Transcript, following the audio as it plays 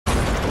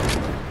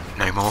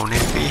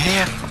NoMoreNoobie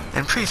here.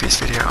 In previous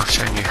video I've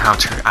shown you how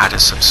to add a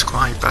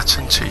subscribe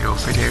button to your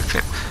video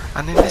clip,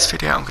 and in this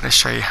video I'm going to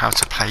show you how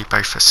to play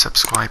both a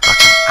subscribe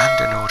button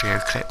and an audio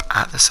clip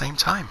at the same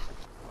time.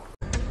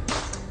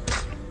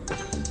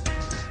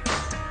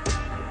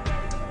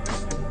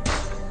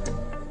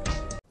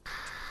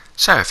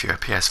 So if you're a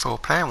PS4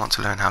 player and want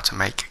to learn how to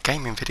make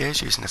gaming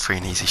videos using the free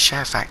and easy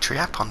Sharefactory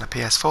app on the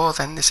PS4,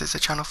 then this is the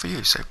channel for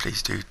you, so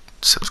please do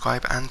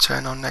subscribe and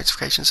turn on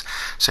notifications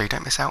so you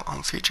don't miss out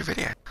on future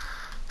videos.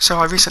 So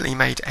I recently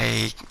made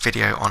a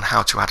video on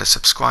how to add a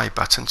subscribe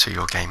button to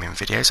your gaming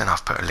videos, and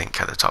I've put a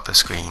link at the top of the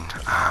screen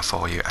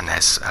for you, and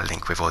there's a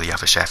link with all the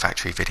other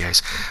Sharefactory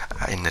videos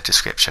in the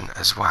description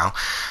as well.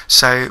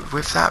 So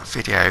with that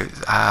video,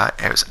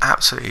 it was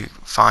absolutely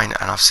fine,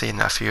 and I've seen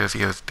that a few of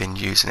you have been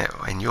using it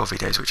in your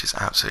videos, which is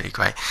absolutely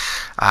great.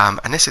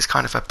 And this is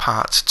kind of a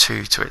part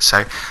 2 to it.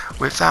 So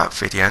with that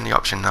video and the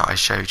option that I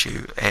showed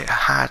you, it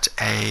had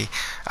a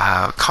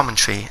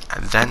commentary,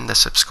 and then the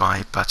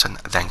subscribe button,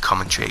 then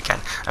commentary again.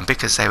 And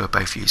because they were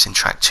both using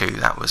track 2,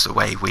 that was the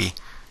way we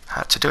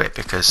had to do it,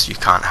 because you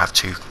can't have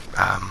two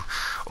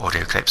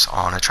audio clips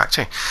on a track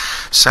 2.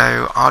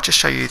 So I'll just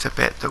show you the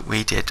bit that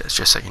we did,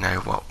 just so you know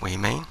what we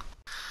mean.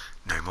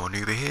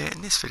 NoMoreNoobie here.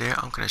 In this video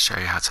I'm going to show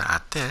you how to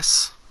add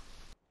this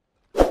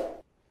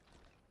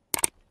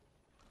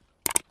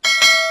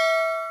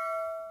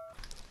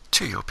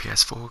to your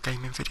PS4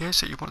 gaming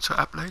videos that you want to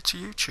upload to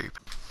YouTube.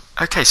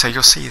 Okay, so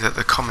you'll see that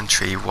the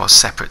commentary was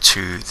separate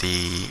to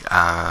the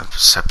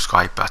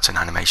subscribe button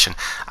animation,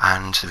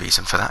 and the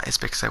reason for that is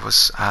because there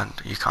was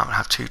you can't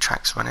have two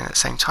tracks running at the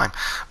same time.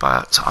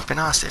 But I've been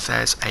asked if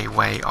there's a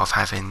way of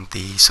having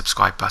the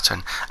subscribe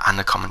button and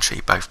the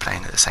commentary both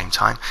playing at the same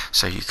time,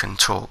 so you can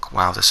talk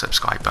while the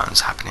subscribe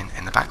button's happening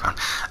in the background.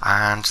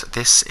 And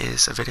this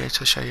is a video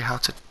to show you how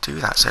to do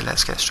that, so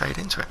let's get straight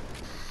into it.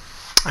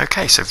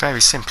 Okay, so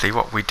very simply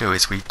what we do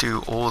is we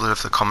do all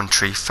of the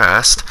commentary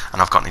first,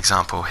 and I've got an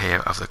example here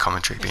of the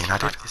commentary being added.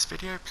 If you like this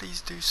video, please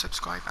do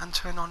subscribe and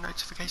turn on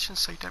notifications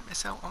so you don't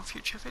miss out on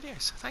future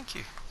videos. Thank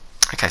you.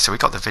 Okay, so we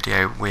got the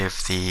video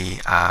with the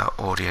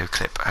audio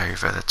clip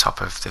over the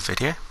top of the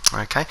video.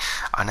 Okay,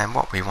 and then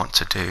what we want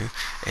to do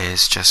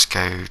is just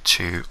go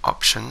to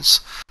Options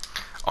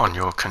on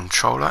your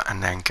controller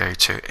and then go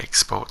to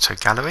Export to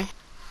Gallery.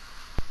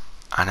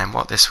 And then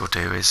what this will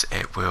do is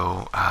it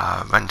will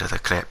render the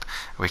clip.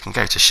 We can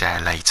go to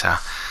Share later,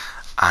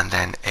 and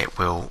then it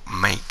will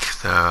make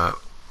the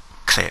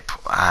clip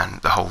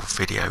and the whole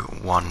video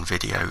one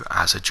video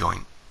as a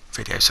joint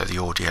video, so the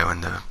audio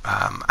and the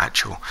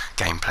actual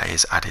gameplay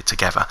is added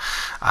together.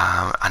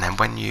 And then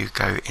when you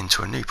go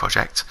into a new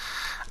project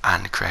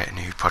and create a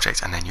new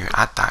project, and then you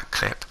add that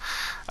clip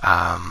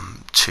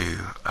to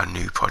a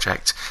new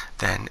project,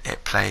 then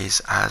it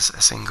plays as a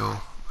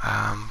single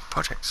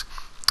project.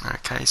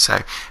 Okay, so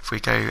if we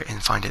go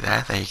and find it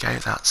there you go,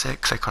 that's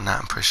it. Click on that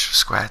and push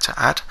square to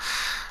add.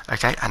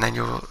 Okay, and then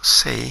you'll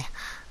see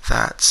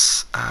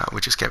that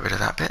we'll just get rid of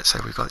that bit, so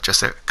we've got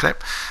just a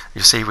clip.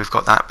 You'll see we've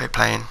got that bit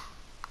playing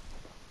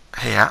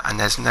here, and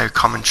there's no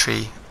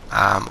commentary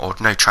or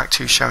no track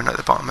 2 showing at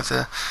the bottom of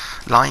the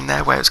line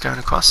there where it's going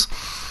across.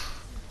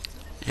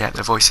 Yeah,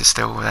 the voice is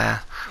still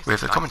there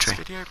with the commentary.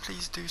 Video,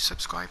 please do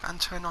subscribe and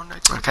turn on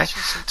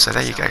notifications. Okay, so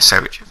there you go.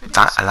 So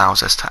that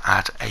allows us to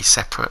add a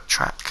separate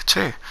track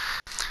too.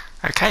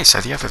 Okay,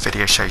 so the other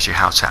video shows you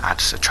how to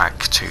add a track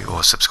to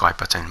or subscribe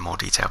button in more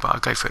detail, but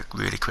I'll go for it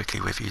really quickly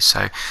with you.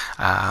 So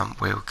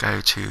we'll go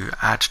to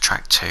add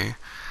track 2,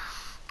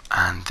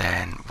 and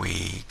then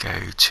we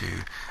go to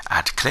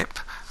add clip,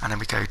 and then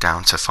we go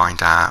down to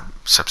find our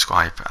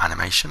subscribe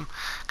animation,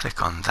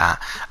 click on that,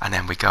 and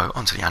then we go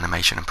onto the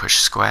animation and push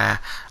square,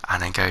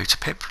 and then go to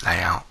pip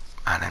layout,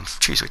 and then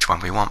choose which one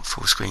we want,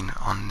 full screen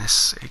on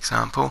this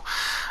example,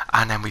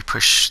 and then we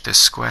push the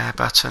square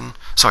button,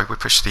 we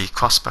push the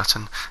cross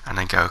button, and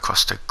then go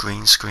across to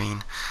green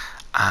screen,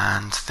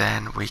 and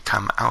then we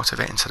come out of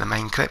it into the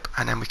main clip,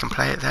 and then we can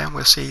play it there, and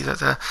we'll see that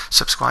the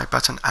subscribe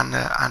button and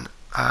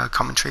the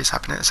commentary is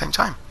happening at the same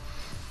time.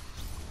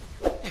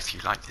 If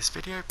you like this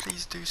video,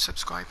 please do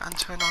subscribe and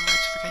turn on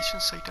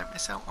notifications so you don't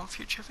miss out on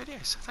future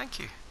videos. Thank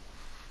you.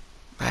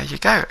 There you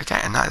go. Okay,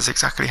 and that is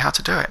exactly how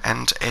to do it.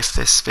 And if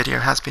this video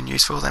has been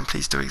useful, then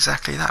please do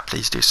exactly that.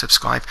 Please do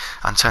subscribe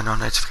and turn on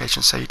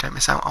notifications so you don't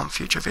miss out on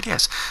future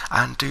videos.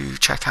 And do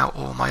check out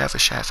all my other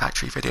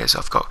Sharefactory videos.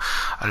 I've got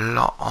a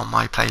lot on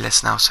my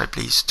playlist now, so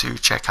please do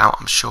check out.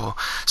 I'm sure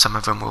some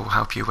of them will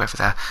help you, whether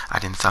they're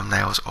adding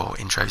thumbnails or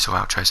intros or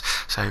outros.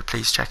 So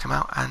please check them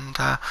out, and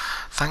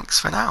thanks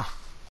for now.